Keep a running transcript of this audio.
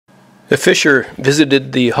The fisher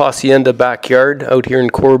visited the hacienda backyard out here in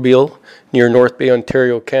Corbeil near North Bay,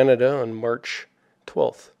 Ontario, Canada on March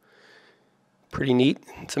 12th. Pretty neat.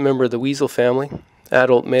 It's a member of the weasel family.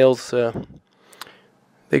 Adult males,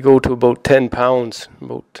 they go to about 10 pounds,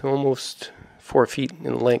 about almost 4 feet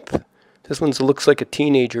in length. This one looks like a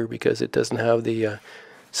teenager because it doesn't have the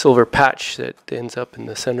silver patch that ends up in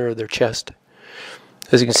the center of their chest.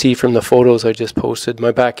 As you can see from the photos I just posted,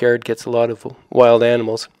 my backyard gets a lot of wild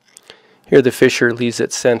animals. Here the fisher leaves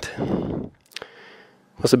its scent.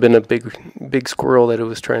 Must have been a big squirrel that it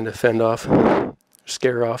was trying to fend off,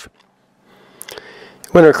 scare off.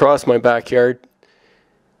 Went across my backyard.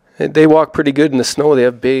 They walk pretty good in the snow. They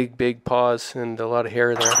have big paws and a lot of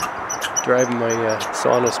hair there. Driving my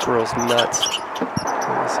sauna squirrels nuts.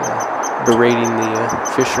 I was berating the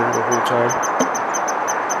fisher the whole time.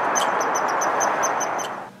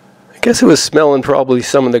 I guess it was smelling probably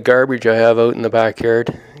some of the garbage I have out in the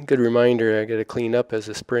backyard. Good reminder, I got to clean up as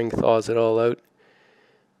the spring thaws it all out.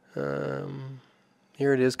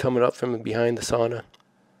 Here it is coming up from behind the sauna.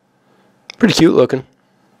 Pretty cute looking.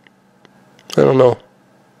 I don't know.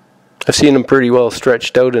 I've seen them pretty well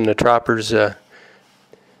stretched out in the trapper's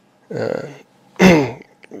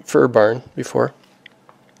fur barn before.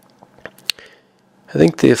 I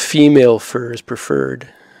think the female fur is preferred.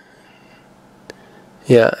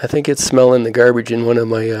 Yeah, I think it's smelling the garbage in one of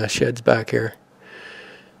my sheds back here.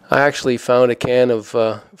 I actually found a can of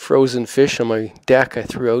frozen fish on my deck I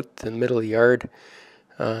threw out in the middle of the yard.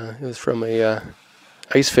 It was from a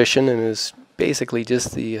ice fishing, and it was basically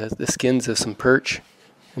just the skins of some perch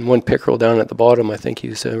and one pickerel down at the bottom I think he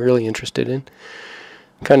was really interested in.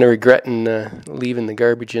 Kind of regretting leaving the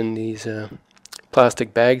garbage in these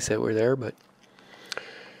plastic bags that were there, but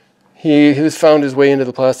he was found his way into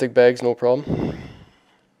the plastic bags, no problem.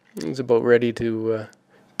 He was about ready to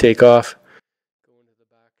take off.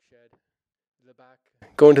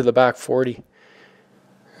 Going to the back 40.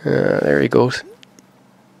 There he goes.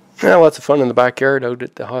 Yeah, lots of fun in the backyard out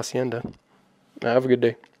at the hacienda. Have a good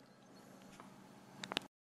day.